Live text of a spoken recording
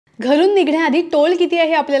घरून निघण्याआधी टोल किती आहे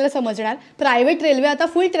हे आपल्याला समजणार, प्रायव्हेट रेल्वे आता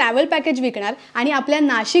फुल ट्रॅव्हल पॅकेज विकणार आणि आपल्या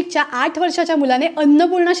नाशिकच्या 8 वर्षाच्या मुलाने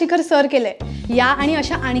अन्नपूर्णा शिखर सर केलंय. या आणि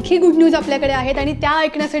अशा आणखी गुड न्यूज आपल्याकडे आहेत आणि त्या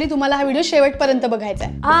ऐकण्यासाठी तुम्हाला हा व्हिडिओ शेवटपर्यंत बघायचा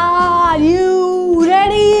आहे. R you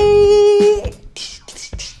ready?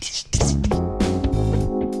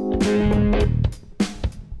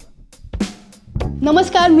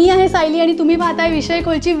 नमस्कार, मी आहे सायली आणि तुम्ही पाहताय विषय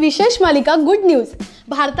खोलची विशेष मालिका गुड न्यूज.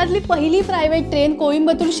 भारतातली पहिली प्रायव्हेट ट्रेन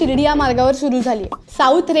कोइंबतूर शिर्डी या मार्गावर सुरू झाली.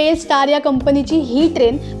 साऊथ रे स्टार या कंपनीची ही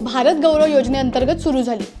ट्रेन भारत गौरव योजनेअंतर्गत सुरू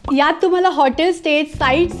झाली. यात तुम्हाला hotel stage,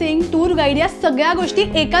 site seeing, tour guide या सगळ्या गोष्टी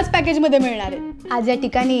एकाच पॅकेजमध्ये मिळणार आहेत. आज या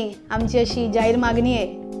ठिकाणी आमची अशी जाहीर मागणी आहे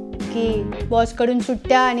की बॉसकडून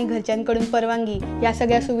सुट्ट्या आणि घरच्यांकडून परवानगी या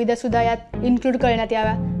सगळ्या सुविधा सुद्धा यात इन्क्लूड करण्यात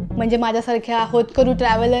याव्या, म्हणजे माझ्यासारख्या होतकरू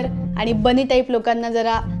ट्रॅव्हलर आणि बनी टाईप लोकांना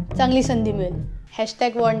जरा चांगली संधी मिळेल.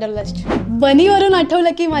 #वॉन्डरलस्ट. बनीवरून आठवलं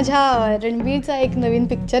की माझ्या रणबीरचा एक नवीन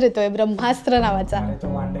पिक्चर येतोय ब्रह्मास्त्र नावाचा.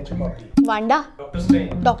 वांडा?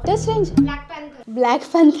 Doctor strange? ब्लॅक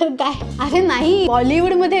पॅन्थर काय? अरे नाही,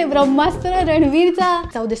 बॉलिवूडमध्ये ब्रह्मास्त्र रणवीरचा.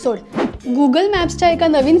 जाऊ दे, सोड. गुगल मॅप्सच्या एका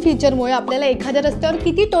नवीन फीचरमुळे आपल्याला एखाद्या रस्त्यावर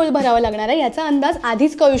किती टोल भरावा लागणार आहे याचा अंदाज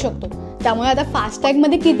आधीच कळू शकतो. त्यामुळे आता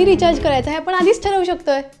फास्टॅगमध्ये किती रिचार्ज करायचा हे आपण आधीच ठरवू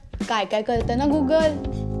शकतोय. काय काय कळतं ना गुगल.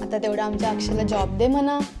 आता तेवढं आमच्या अक्षरला जॉब दे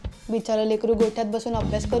म्हणा. बिचारा लेकरू गोठ्यात बसून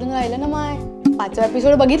अभ्यास करून राहिलं ना. माय 5वा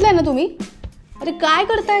एपिसोड बघितलाय ना तुम्ही? अरे काय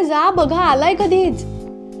करताय, जा बघा, आलाय कधीच.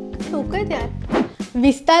 लोक आहेत यार.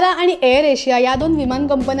 विस्तारा आणि एअर एशिया या 2 विमान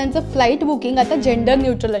कंपन्यांचं फ्लाईट बुकिंग आता जेंडर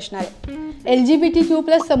न्यूट्रल असणार आहे.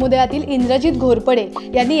 LGBTQ+ समुदायातील इंद्रजित घोरपडे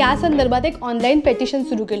यांनी या संदर्भात एक ऑनलाईन पेटिशन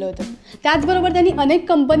सुरू केलं होतं. त्याचबरोबर त्यांनी अनेक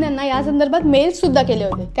कंपन्यांना या संदर्भात मेल्स सुद्धा केले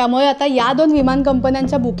होते. त्यामुळे आता या 2 विमान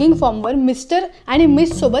कंपन्यांच्या बुकिंग फॉर्मवर मिस्टर आणि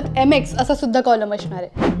मिस सोबत MX असा सुद्धा कॉलम असणार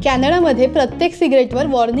आहे. कॅनडामध्ये प्रत्येक सिगरेटवर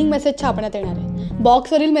वॉर्निंग मेसेज छापण्यात येणार आहे.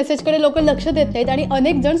 बॉक्सवरील मेसेजकडे लोक लक्ष देत नाहीत आणि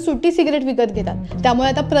अनेक जण सुट्टी सिगरेट विकत घेतात. त्यामुळे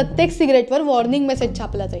आता प्रत्येक सिगरेटवर वॉर्निंग मेसेज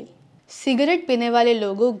छापला जाईल. सिगरेट पिने वाले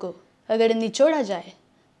लोगों को अगर निचोड़ा जाए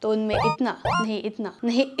तो उनमें इतना नहीं इतना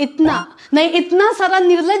नहीं इतना नहीं इतना सारा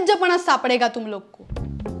निर्लज्जपणा सापडेगा तुम लोग को.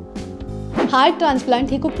 हार्ट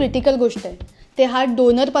ट्रान्सप्लांट ही खूप क्रिटिकल गोष्ट आहे. ते हार्ट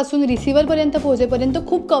डोनरपासून रिसिव्हरपर्यंत पोहोचेपर्यंत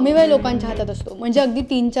खूप कमी वेळ लोकांच्या हातात असतो, म्हणजे अगदी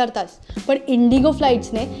 3-4 तास. पण इंडिगो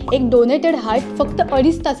फ्लाईट्सने एक डोनेटेड हार्ट फक्त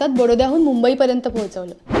 2.5 तासात बडोद्याहून मुंबईपर्यंत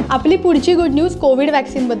पोहोचवलं. आपली पुढची गुड न्यूज कोविड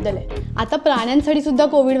वॅक्सिनबद्दल आहे. आता प्राण्यांसाठी सुद्धा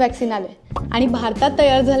कोविड वॅक्सिन आलंय आणि भारतात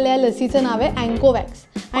तयार झालेल्या लसीचं नाव आहे अँकोवॅक्स.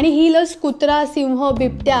 आणि ही लस कुत्रा, सिंह,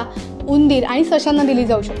 बिबट्या, उंदीर आणि सशांना दिली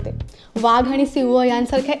जाऊ शकते. वाघ आणि सिंह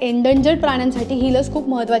यांसारख्या एंडेंजर्ड प्राण्यांसाठी ही लस खूप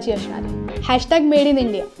महत्त्वाची असणार आहे. #Made in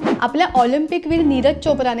India. आपल्या ऑलिम्पिकवीर नीरज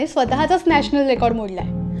चोप्राने स्वतःचाच नॅशनल रेकॉर्ड मोडला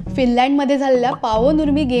आहे. फिनलँडमध्ये झालेल्या पावो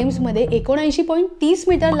नुर्मी गेम्समध्ये 79.30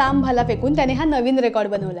 मीटर लांब भाला फेकून त्याने हा नवीन रेकॉर्ड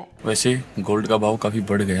बनवला आहे. वैसे गोल्ड का भाव काफी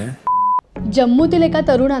बढ़ गया है. जम्मूतील एका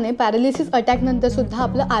तरुणाने पॅरालिसिस अटॅक नंतर सुद्धा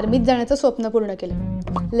आपलं आर्मीत जाण्याचं स्वप्न पूर्ण केलं.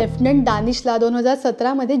 लेफ्टनंट दानिशला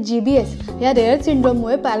 2017 मध्ये GBS या रेअर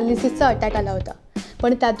सिंड्रोममुळे पॅरालिसिसचा अटॅक आला होता.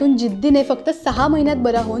 पण त्यातून जिद्दीने फक्त 6 महिन्यात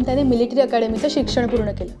बरा होऊन त्याने मिलिटरी अकॅडमीचं शिक्षण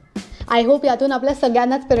पूर्ण केलं. आय होप यातून आपल्या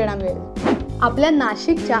सगळ्यांनाच प्रेरणा मिळेल. आपल्या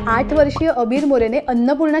नाशिकच्या 8 वर्षीय अबीर मोरेने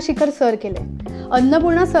अन्नपूर्णा शिखर सर केले.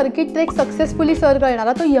 Annapurna circuit trek successfully sir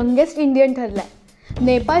करणारा तो यंगेस्ट इंडियन ठरलाय.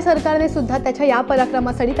 नेपाळ सरकारने सुद्धा त्याच्या या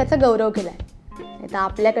पराक्रमासाठी त्याचा गौरव केलाय. आता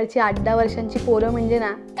आपल्याकडची 8-10 वर्षांची पोरं म्हणजे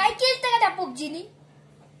ना, काय केलं का त्या पबजीनी?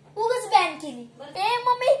 उगाच बॅन केली.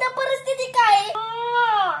 मम्मी इथं परिस्थिती काय?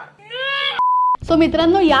 सो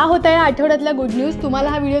मित्रांनो, या होत्या या आठवड्यातल्या गुड न्यूज. तुम्हाला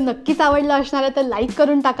हा व्हिडिओ नक्कीच आवडला असणार आहे तर लाईक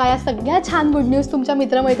करून टाका. या सगळ्या छान गुड न्यूज तुमच्या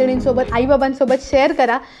मित्रमैत्रिणींसोबत, आईबाबांसोबत शेअर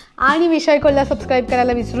करा आणि विषय खोलला सबस्क्राईब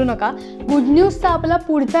करायला विसरू नका. गुड न्यूजचा आपला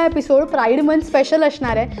पुढचा एपिसोड प्राईड मंथ स्पेशल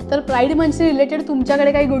असणार आहे. तर प्राईड मंथशी रिलेटेड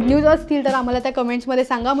तुमच्याकडे काही गुड न्यूज असतील तर आम्हाला त्या कमेंट्समध्ये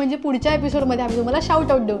सांगा, म्हणजे पुढच्या एपिसोडमध्ये आम्ही तुम्हाला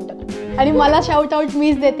शाउट आउट देऊन टाकू. आणि मला शाउट आउट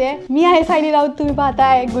मीच देते. मी आहे सायली राऊत, तुम्ही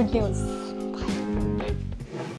पाहताय गुड न्यूज.